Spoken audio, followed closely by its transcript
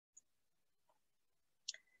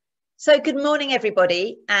So good morning,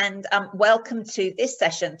 everybody, and welcome to this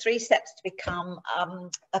session, 3 Steps to Become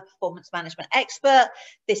a Performance Management Expert.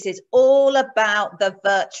 This is all about the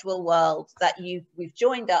virtual world that we've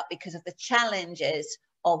joined up because of the challenges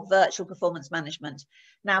of virtual performance management.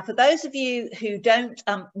 Now, for those of you who don't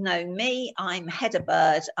know me, I'm Heather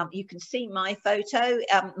Bird. You can see my photo,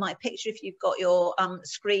 my picture if you've got your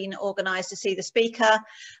screen organised to see the speaker.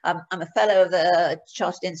 I'm a fellow of the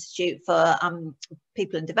Chartered Institute for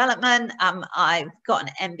People and Development. I've got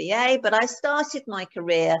an MBA, but I started my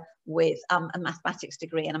career with a mathematics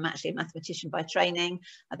degree, and I'm actually a mathematician by training.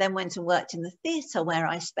 I then went and worked in the theatre, where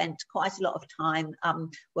I spent quite a lot of time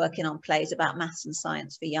working on plays about maths and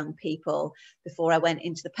science for young people before I went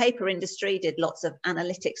into the paper industry, did lots of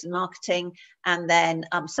analytics and marketing, and then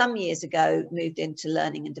some years ago moved into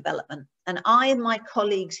learning and development. And I and my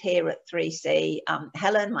colleagues here at 3C,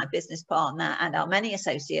 Helen, my business partner, and our many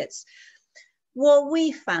associates, what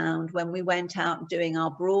we found when we went out doing our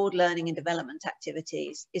broad learning and development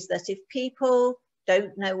activities is that if people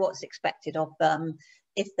don't know what's expected of them,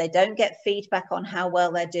 if they don't get feedback on how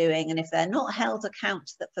well they're doing, and if they're not held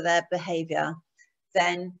accountable for their behaviour,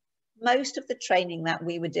 then most of the training that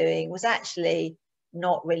we were doing was actually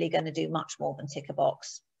not really going to do much more than tick a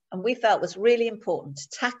box. And we felt it was really important to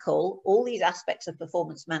tackle all these aspects of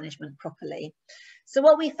performance management properly. So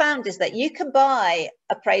what we found is that you can buy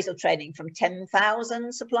appraisal training from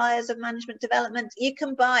 10,000 suppliers of management development. You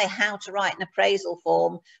can buy how to write an appraisal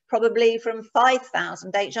form probably from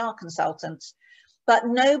 5,000 HR consultants. But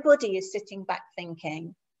nobody is sitting back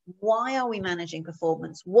thinking, why are we managing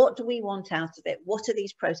performance? What do we want out of it? What are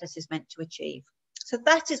these processes meant to achieve? So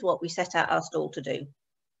that is what we set out our stall to do.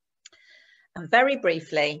 And very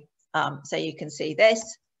briefly, so you can see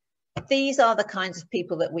this, these are the kinds of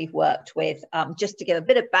people that we've worked with. Just to give a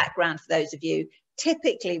bit of background for those of you,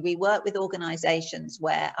 typically we work with organisations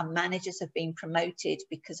where managers have been promoted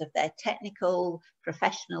because of their technical,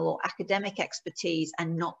 professional or academic expertise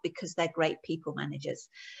and not because they're great people managers.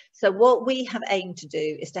 So what we have aimed to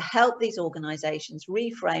do is to help these organisations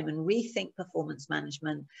reframe and rethink performance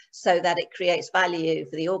management so that it creates value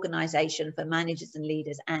for the organisation, for managers and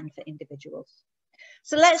leaders, and for individuals.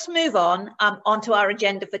 So let's move on onto our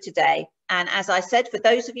agenda for today. And as I said, for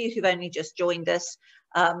those of you who've only just joined us,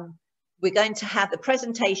 we're going to have the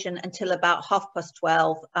presentation until about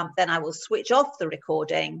 12:30. Then I will switch off the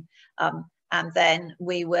recording and then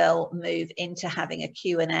we will move into having a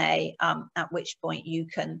Q&A, at which point you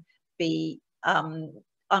can be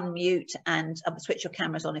unmute and switch your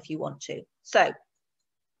cameras on if you want to. So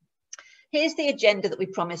here's the agenda that we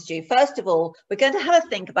promised you. First of all, we're going to have a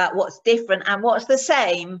think about what's different and what's the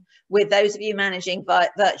same with those of you managing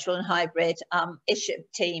virtual and hybrid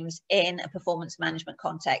teams in a performance management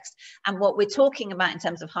context. And what we're talking about in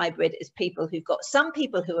terms of hybrid is people who've got some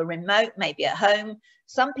people who are remote, maybe at home,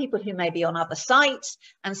 some people who may be on other sites,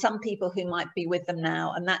 and some people who might be with them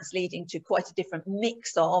now. And that's leading to quite a different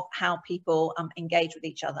mix of how people engage with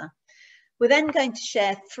each other. We're then going to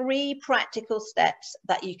share 3 practical steps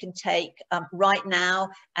that you can take right now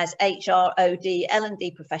as HR, OD,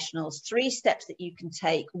 L&D professionals, 3 steps that you can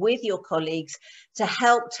take with your colleagues to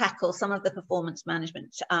help tackle some of the performance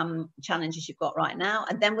management challenges you've got right now.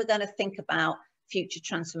 And then we're going to think about future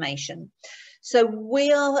transformation. So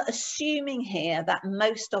we are assuming here that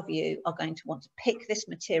most of you are going to want to pick this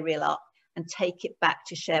material up and take it back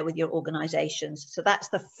to share with your organisations. So that's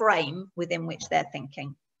the frame within which they're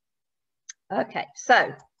thinking. Okay,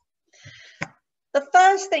 so the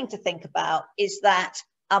first thing to think about is that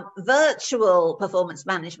virtual performance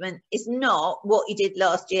management is not what you did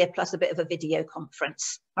last year plus a bit of a video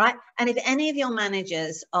conference, right? And if any of your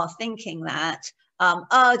managers are thinking that,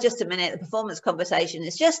 oh, just a minute, the performance conversation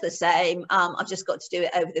is just the same, I've just got to do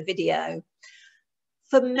it over the video.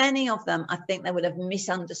 For many of them, I think they would have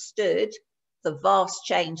misunderstood the vast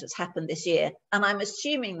change that's happened this year. And I'm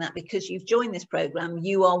assuming that because you've joined this programme,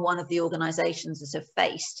 you are one of the organisations that have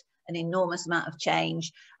faced an enormous amount of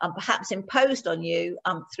change, perhaps imposed on you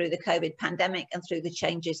through the COVID pandemic and through the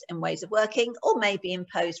changes in ways of working, or maybe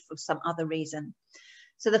imposed for some other reason.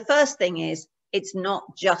 So the first thing is, it's not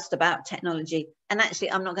just about technology. And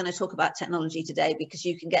actually, I'm not going to talk about technology today because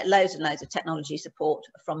you can get loads and loads of technology support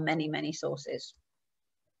from many, many sources.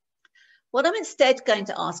 What I'm instead going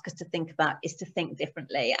to ask us to think about is to think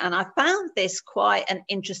differently. And I found this quite an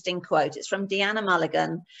interesting quote. It's from Deanna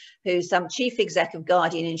Mulligan, who's Chief Exec of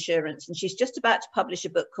Guardian Insurance. And she's just about to publish a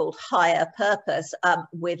book called Hire Purpose,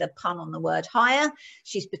 with a pun on the word hire.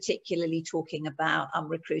 She's particularly talking about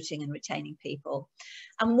recruiting and retaining people.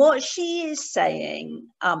 And what she is saying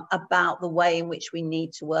about the way in which we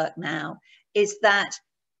need to work now is that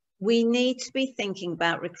we need to be thinking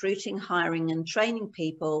about recruiting, hiring and training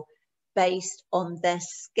people based on their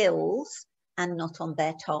skills and not on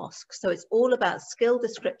their tasks. So it's all about skill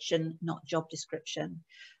description, not job description.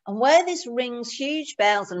 And where this rings huge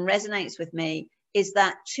bells and resonates with me is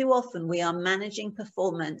that too often we are managing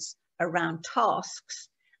performance around tasks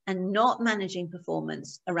and not managing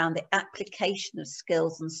performance around the application of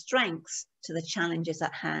skills and strengths to the challenges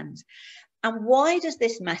at hand. And why does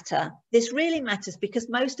this matter? This really matters because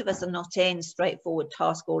most of us are not in straightforward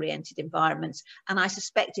task-oriented environments. And I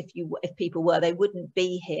suspect if people were, they wouldn't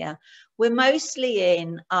be here. We're mostly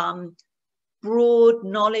in broad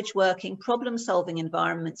knowledge working, problem solving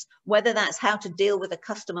environments, whether that's how to deal with a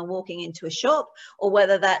customer walking into a shop or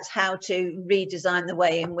whether that's how to redesign the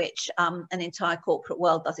way in which an entire corporate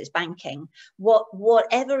world does its banking.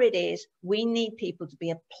 Whatever it is, we need people to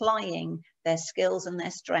be applying their skills and their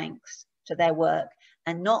strengths to their work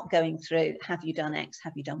and not going through, have you done X,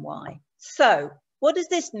 have you done Y? So what does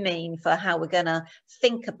this mean for how we're going to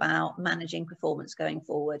think about managing performance going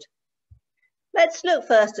forward? Let's look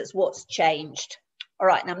first at what's changed. All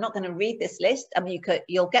right, now I'm not going to read this list. I mean,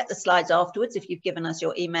 you'll get the slides afterwards if you've given us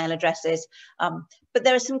your email addresses. But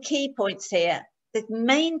there are some key points here. The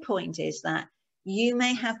main point is that you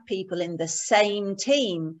may have people in the same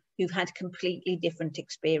team who've had completely different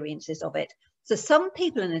experiences of it. So some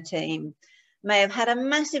people in a team may have had a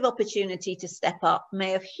massive opportunity to step up,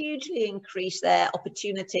 may have hugely increased their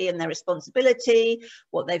opportunity and their responsibility.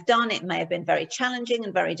 What they've done, it may have been very challenging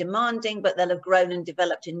and very demanding, but they'll have grown and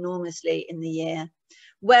developed enormously in the year.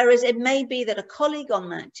 Whereas it may be that a colleague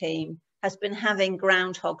on that team has been having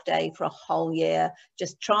Groundhog Day for a whole year,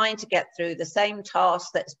 just trying to get through the same task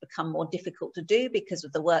that's become more difficult to do because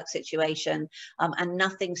of the work situation, and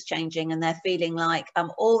nothing's changing, and they're feeling like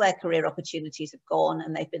all their career opportunities have gone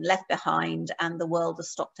and they've been left behind and the world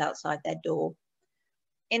has stopped outside their door.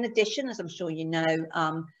 In addition, as I'm sure you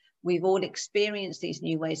know, we've all experienced these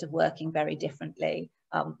new ways of working very differently.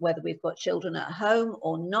 Whether we've got children at home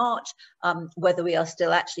or not, whether we are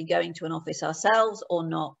still actually going to an office ourselves or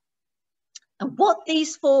not. And what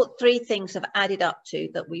these three things have added up to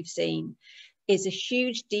that we've seen is a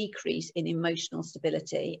huge decrease in emotional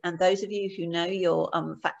stability. And those of you who know your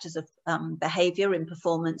factors of behavior in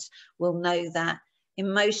performance will know that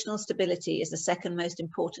emotional stability is the second most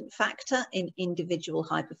important factor in individual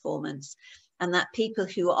high performance, and that people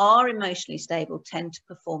who are emotionally stable tend to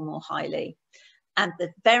perform more highly. And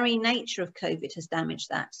the very nature of COVID has damaged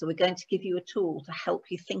that. So we're going to give you a tool to help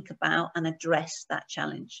you think about and address that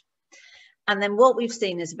challenge. And then what we've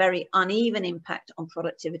seen is a very uneven impact on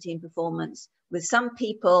productivity and performance, with some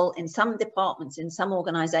people in some departments, in some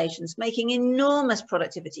organizations, making enormous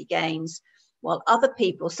productivity gains, while other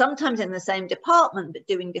people, sometimes in the same department but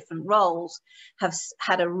doing different roles, have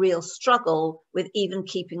had a real struggle with even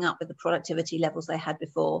keeping up with the productivity levels they had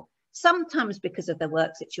before, sometimes because of their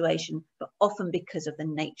work situation, but often because of the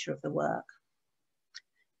nature of the work.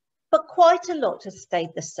 But quite a lot has stayed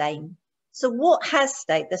the same. So what has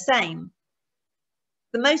stayed the same?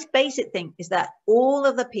 The most basic thing is that all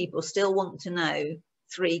of the people still want to know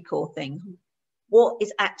three core things. What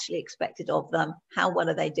is actually expected of them? How well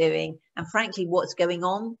are they doing? And frankly, what's going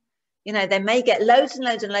on? You know, they may get loads and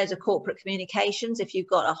loads and loads of corporate communications if you've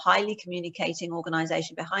got a highly communicating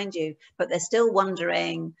organization behind you, but they're still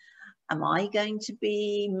wondering, am I going to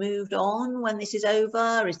be moved on when this is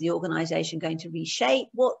over? Is the organization going to reshape?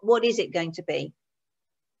 What is it going to be?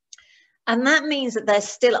 And that means that they're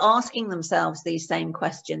still asking themselves these same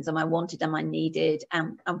questions. Am I wanted? Am I needed?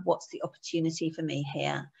 And what's the opportunity for me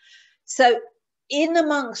here? So in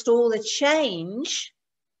amongst all the change,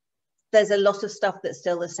 there's a lot of stuff that's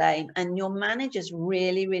still the same. And your managers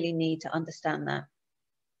really, really need to understand that.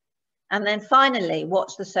 And then finally,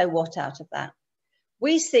 what's the so what out of that?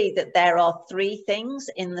 We see that there are three things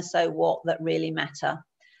in the so what that really matter.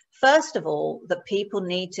 First of all, that people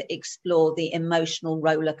need to explore the emotional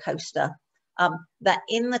roller coaster, that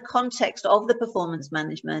in the context of the performance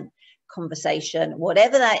management conversation,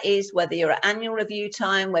 whatever that is, whether you're at annual review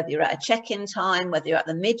time, whether you're at a check-in time, whether you're at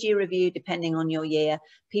the mid-year review, depending on your year,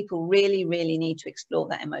 people really, really need to explore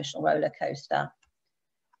that emotional roller coaster.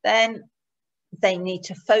 Then they need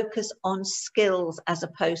to focus on skills as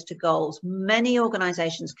opposed to goals. Many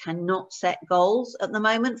organizations cannot set goals at the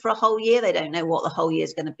moment for a whole year. They don't know what the whole year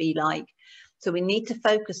is going to be like. So we need to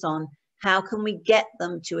focus on how can we get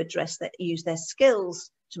them to address that, use their skills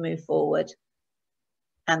to move forward.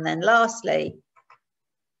 And then lastly,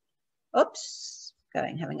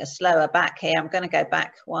 having a slower back here. I'm going to go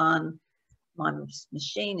back one. My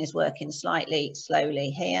machine is working slightly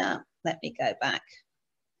slowly here. Let me go back.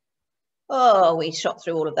 Oh, we shot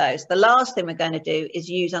through all of those. The last thing we're going to do is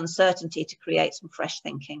use uncertainty to create some fresh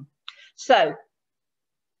thinking. So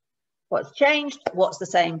what's changed? What's the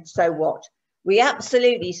same? So what? We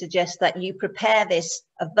absolutely suggest that you prepare this,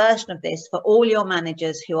 a version of this, for all your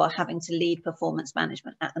managers who are having to lead performance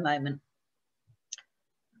management at the moment.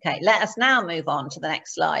 Okay, let us now move on to the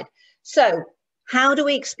next slide. So how do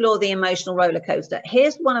we explore the emotional roller coaster?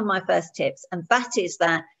 Here's one of my first tips, and that is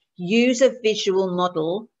that use a visual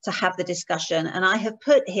model to have the discussion. And I have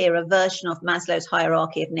put here a version of Maslow's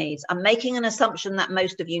hierarchy of needs. I'm making an assumption that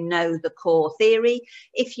most of you know the core theory.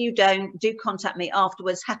 If you don't, do contact me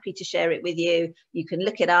afterwards. Happy to share it with you. You can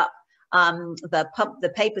look it up.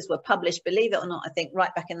 The papers were published, believe it or not, I think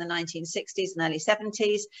right back in the 1960s and early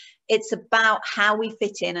 70s. It's about how we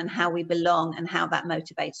fit in and how we belong and how that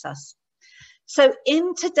motivates us. So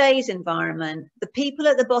in today's environment, the people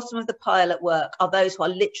at the bottom of the pile at work are those who are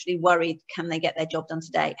literally worried, can they get their job done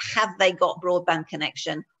today? Have they got broadband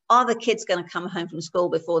connection? Are the kids going to come home from school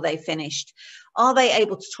before they've finished? Are they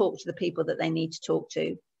able to talk to the people that they need to talk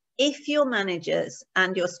to? If your managers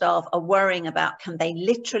and your staff are worrying about, can they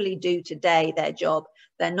literally do today their job,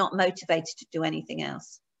 they're not motivated to do anything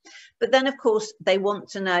else. But then, of course, they want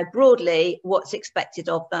to know broadly what's expected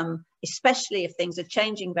of them, especially if things are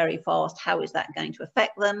changing very fast. How is that going to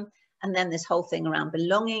affect them? And then this whole thing around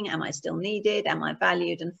belonging. Am I still needed? Am I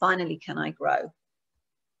valued? And finally, can I grow?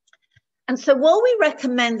 And so what we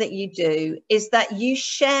recommend that you do is that you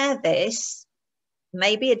share this,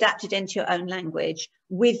 maybe adapted into your own language,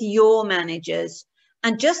 with your managers,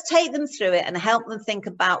 and just take them through it and help them think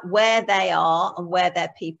about where they are and where their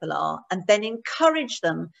people are, and then encourage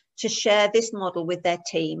them to share this model with their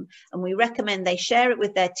team. And we recommend they share it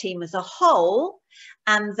with their team as a whole,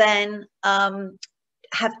 and then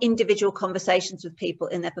have individual conversations with people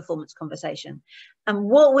in their performance conversation. And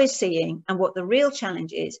what we're seeing, and what the real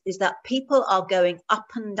challenge is that people are going up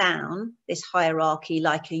and down this hierarchy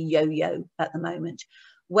like a yo-yo at the moment.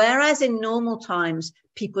 Whereas in normal times,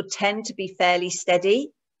 people tend to be fairly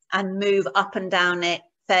steady and move up and down it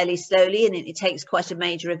fairly slowly, and it takes quite a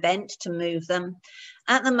major event to move them.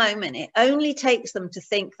 At the moment, it only takes them to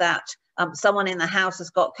think that someone in the house has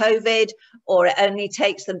got COVID, or it only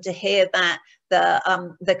takes them to hear that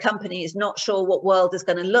the company is not sure what world is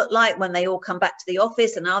going to look like when they all come back to the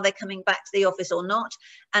office, and are they coming back to the office or not,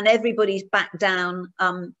 and everybody's back down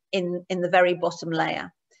in the very bottom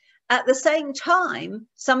layer. At the same time,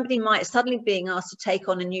 somebody might suddenly being asked to take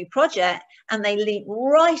on a new project, and they leap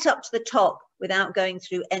right up to the top without going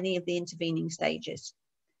through any of the intervening stages.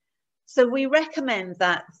 So we recommend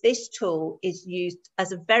that this tool is used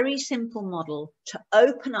as a very simple model to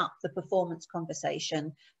open up the performance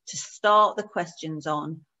conversation, to start the questions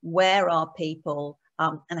on where are people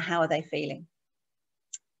and how are they feeling.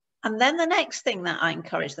 And then the next thing that I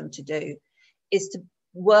encourage them to do is to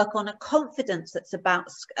work on a confidence that's about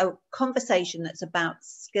a conversation that's about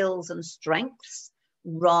skills and strengths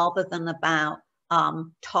rather than about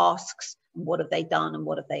tasks and what have they done and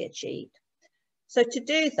what have they achieved. So to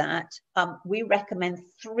do that, we recommend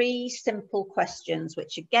 3 simple questions,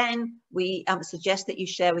 which again, we suggest that you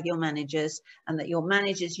share with your managers and that your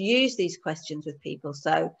managers use these questions with people.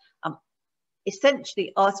 So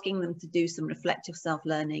essentially asking them to do some reflective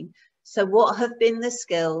self-learning. So what have been the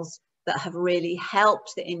skills that have really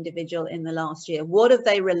helped the individual in the last year? What have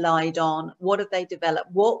they relied on? What have they developed?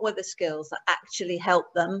 What were the skills that actually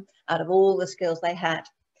helped them out of all the skills they had?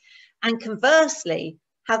 And conversely,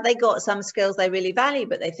 have they got some skills they really value,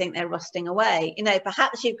 but they think they're rusting away? You know,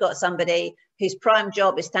 perhaps you've got somebody whose prime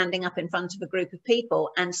job is standing up in front of a group of people,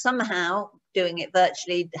 and somehow doing it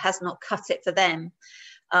virtually has not cut it for them.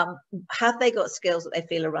 Have they got skills that they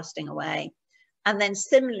feel are rusting away? And then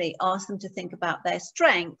similarly, ask them to think about their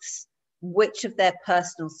strengths. Which of their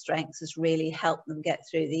personal strengths has really helped them get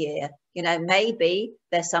through the year? You know, maybe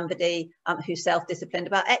there's somebody who's self-disciplined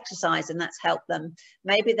about exercise and that's helped them.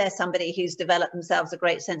 Maybe there's somebody who's developed themselves a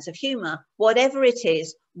great sense of humor. Whatever it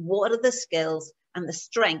is, what are the skills and the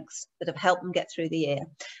strengths that have helped them get through the year?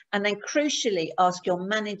 And then crucially, ask your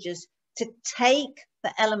managers to take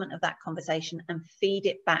the element of that conversation and feed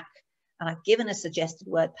it back. And I've given a suggested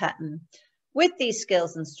word pattern. With these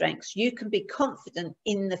skills and strengths, you can be confident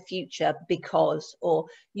in the future because, or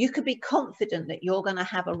you could be confident that you're going to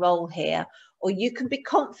have a role here, or you can be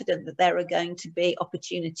confident that there are going to be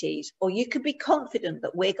opportunities, or you could be confident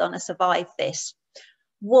that we're going to survive this.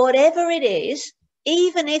 Whatever it is,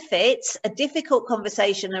 even if it's a difficult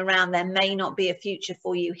conversation around there may not be a future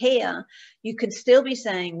for you here, you can still be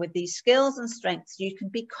saying with these skills and strengths, you can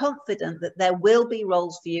be confident that there will be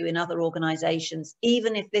roles for you in other organizations,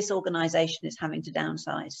 even if this organization is having to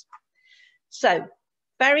downsize. So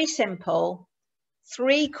Very simple,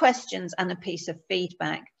 3 questions and a piece of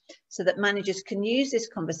feedback, so that managers can use this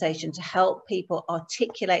conversation to help people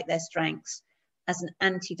articulate their strengths as an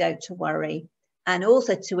antidote to worry, and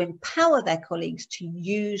also to empower their colleagues to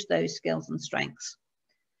use those skills and strengths.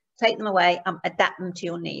 Take them away, adapt them to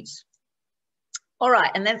your needs. All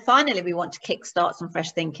right, and then finally, we want to kickstart some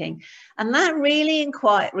fresh thinking. And that really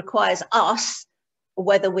requires us,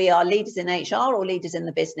 whether we are leaders in HR or leaders in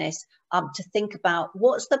the business, to think about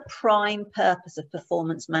what's the prime purpose of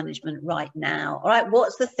performance management right now. All right,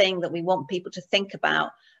 what's the thing that we want people to think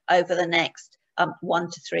about over the next 1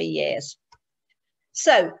 to 3 years?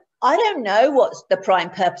 So I don't know what's the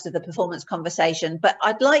prime purpose of the performance conversation, but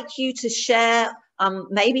I'd like you to share,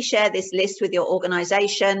 maybe share this list with your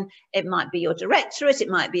organization. It might be your directorate, it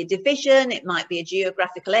might be a division, it might be a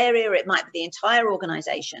geographical area, it might be the entire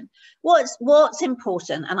organization. What's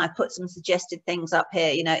important? And I put some suggested things up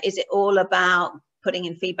here. You know, is it all about putting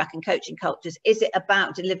in feedback and coaching cultures? Is it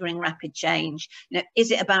about delivering rapid change? You know,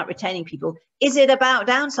 is it about retaining people? Is it about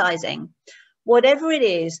downsizing? Whatever it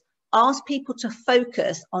is, ask people to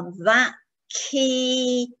focus on that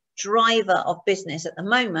key driver of business at the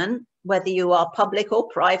moment. Whether you are public or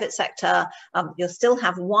private sector, you'll still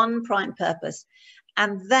have one prime purpose,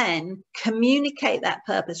 and then communicate that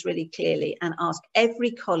purpose really clearly and ask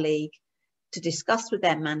every colleague to discuss with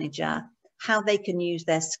their manager how they can use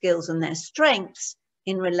their skills and their strengths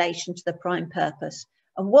in relation to the prime purpose.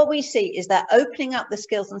 And what we see is that opening up the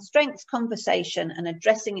skills and strengths conversation and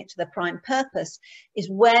addressing it to the prime purpose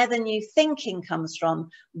is where the new thinking comes from,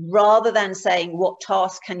 rather than saying, what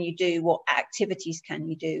tasks can you do? What activities can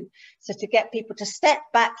you do? So to get people to step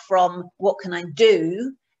back from what can I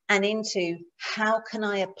do and into how can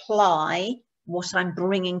I apply what I'm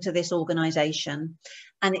bringing to this organization?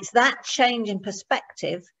 And it's that change in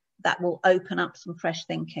perspective that will open up some fresh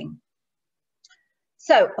thinking.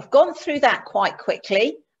 So I've gone through that quite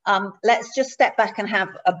quickly. Let's just step back and have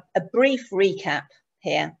a brief recap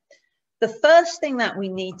here. The first thing that we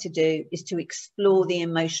need to do is to explore the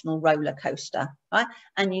emotional roller coaster, right?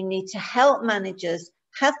 And you need to help managers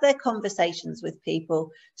have their conversations with people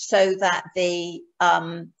so that the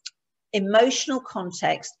emotional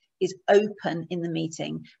context is open in the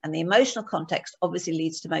meeting. And the emotional context obviously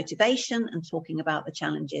leads to motivation and talking about the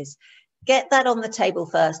challenges. Get that on the table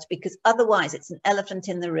first, because otherwise it's an elephant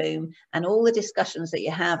in the room and all the discussions that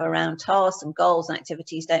you have around tasks and goals and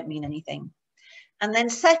activities don't mean anything. And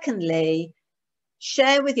then secondly,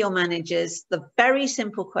 share with your managers the very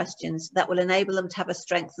simple questions that will enable them to have a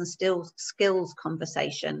strengths and skills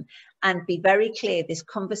conversation, and be very clear this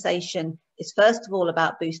conversation is first of all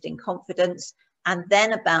about boosting confidence, and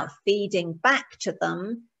then about feeding back to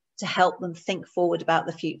them to help them think forward about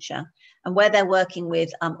the future. And where they're working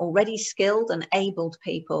with already skilled and abled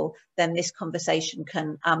people, then this conversation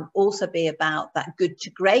can also be about that good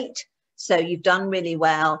to great. So you've done really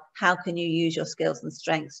well. How can you use your skills and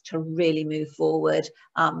strengths to really move forward?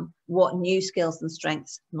 What new skills and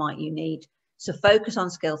strengths might you need? So focus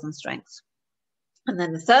on skills and strengths. And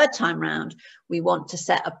then the third time round, we want to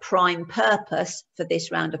set a prime purpose for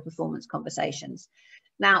this round of performance conversations.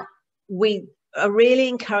 Now, we are really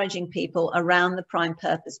encouraging people around the prime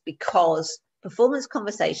purpose, because performance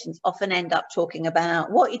conversations often end up talking about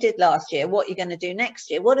what you did last year, what you're going to do next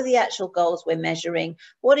year, what are the actual goals we're measuring,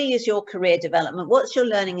 what is your career development, what's your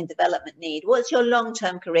learning and development need, what's your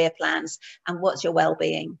long-term career plans, and what's your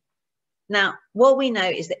well-being. Now, what we know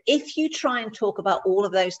is that if you try and talk about all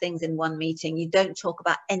of those things in one meeting, you don't talk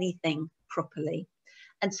about anything properly.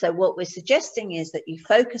 And so what we're suggesting is that you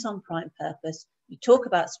focus on prime purpose, you talk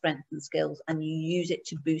about strengths and skills, and you use it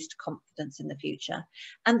to boost confidence in the future.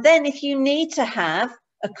 And then if you need to have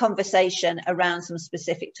a conversation around some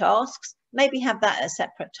specific tasks, maybe have that at a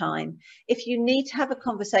separate time. If you need to have a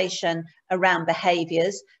conversation around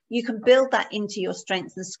behaviours, you can build that into your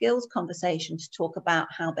strengths and skills conversation to talk about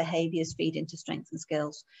how behaviours feed into strengths and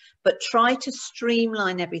skills. But try to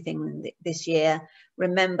streamline everything this year.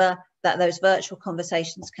 Remember that those virtual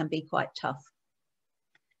conversations can be quite tough.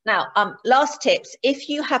 Now, last tips. If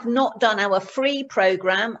you have not done our free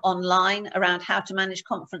program online around how to manage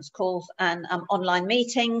conference calls and online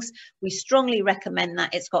meetings, we strongly recommend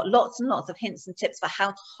that. It's got lots and lots of hints and tips for how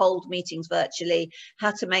to hold meetings virtually, how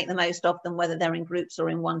to make the most of them, whether they're in groups or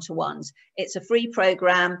in one-to-ones. It's a free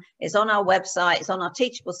program. It's on our website, it's on our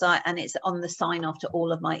Teachable site, and it's on the sign off to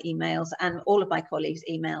all of my emails and all of my colleagues'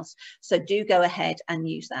 emails. So do go ahead and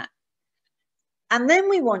use that. And then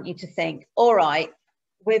we want you to think, all right,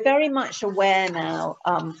 we're very much aware now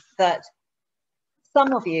that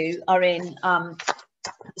some of you are in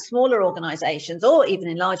smaller organizations or even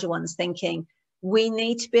in larger ones thinking, we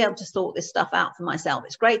need to be able to sort this stuff out for myself.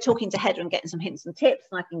 It's great talking to Heather and getting some hints and tips,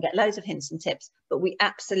 and I can get loads of hints and tips, but we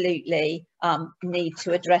absolutely need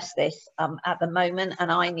to address this at the moment,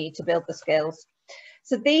 and I need to build the skills.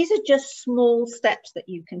 So these are just small steps that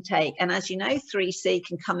you can take. And as you know, 3C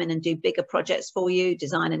can come in and do bigger projects for you,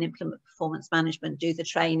 design and implement performance management, do the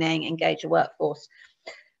training, engage a workforce.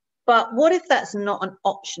 But what if that's not an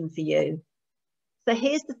option for you? So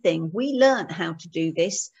here's the thing, we learned how to do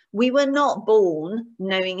this. We were not born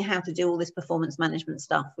knowing how to do all this performance management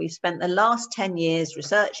stuff. We've spent the last 10 years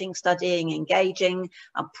researching, studying, engaging,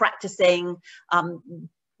 practicing,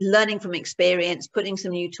 learning from experience, putting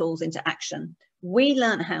some new tools into action. We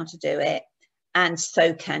learned how to do it, and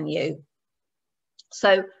so can you.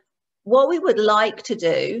 So what we would like to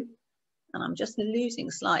do, and I'm just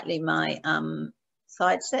losing slightly my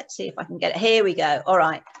side set, see if I can get it. Here we go. All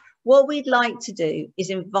right. What we'd like to do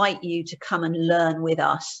is invite you to come and learn with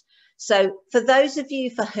us. So for those of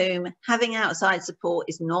you for whom having outside support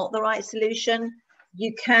is not the right solution,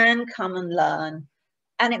 you can come and learn.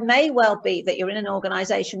 And it may well be that you're in an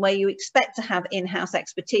organization where you expect to have in-house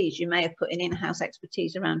expertise. You may have put in-house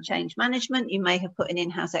expertise around change management. You may have put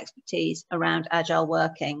in-house expertise around agile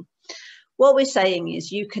working. What we're saying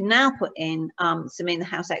is you can now put in some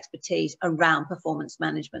in-house expertise around performance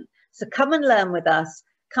management. So come and learn with us.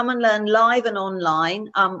 Come and learn live and online.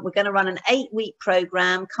 We're going to run an 8-week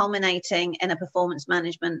program culminating in a performance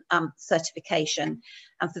management certification.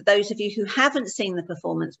 And for those of you who haven't seen the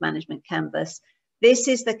performance management canvas, this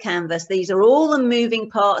is the canvas. These are all the moving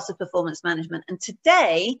parts of performance management. And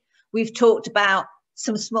today we've talked about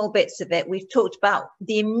some small bits of it. We've talked about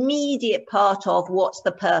the immediate part of what's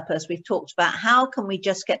the purpose. We've talked about how can we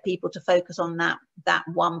just get people to focus on that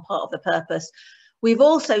one part of the purpose. We've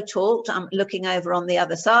also talked, looking over on the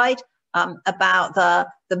other side, about the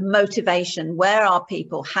motivation. Where are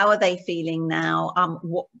people? How are they feeling now?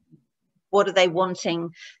 What are they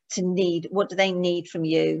wanting to need? What do they need from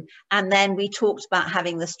you? And then we talked about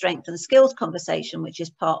having the strength and skills conversation, which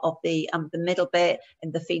is part of the middle bit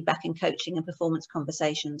in the feedback and coaching and performance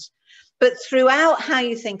conversations. But throughout how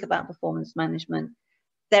you think about performance management,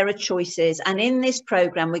 there are choices. And in this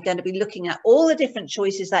program, we're going to be looking at all the different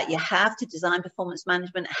choices that you have to design performance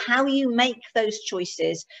management, how you make those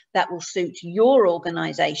choices that will suit your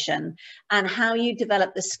organization, and how you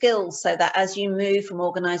develop the skills so that as you move from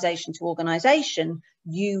organization to organization,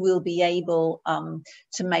 you will be able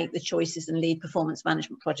to make the choices and lead performance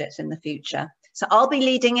management projects in the future. So I'll be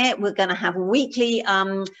leading it. We're going to have weekly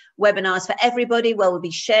webinars for everybody where we'll be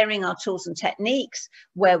sharing our tools and techniques,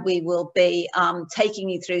 where we will be taking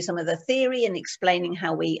you through some of the theory and explaining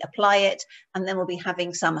how we apply it. And then we'll be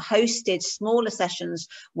having some hosted smaller sessions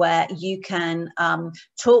where you can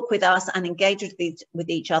talk with us and engage with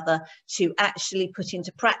each other to actually put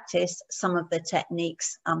into practice some of the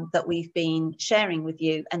techniques that we've been sharing with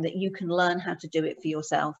you, and that you can learn how to do it for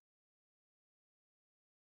yourself.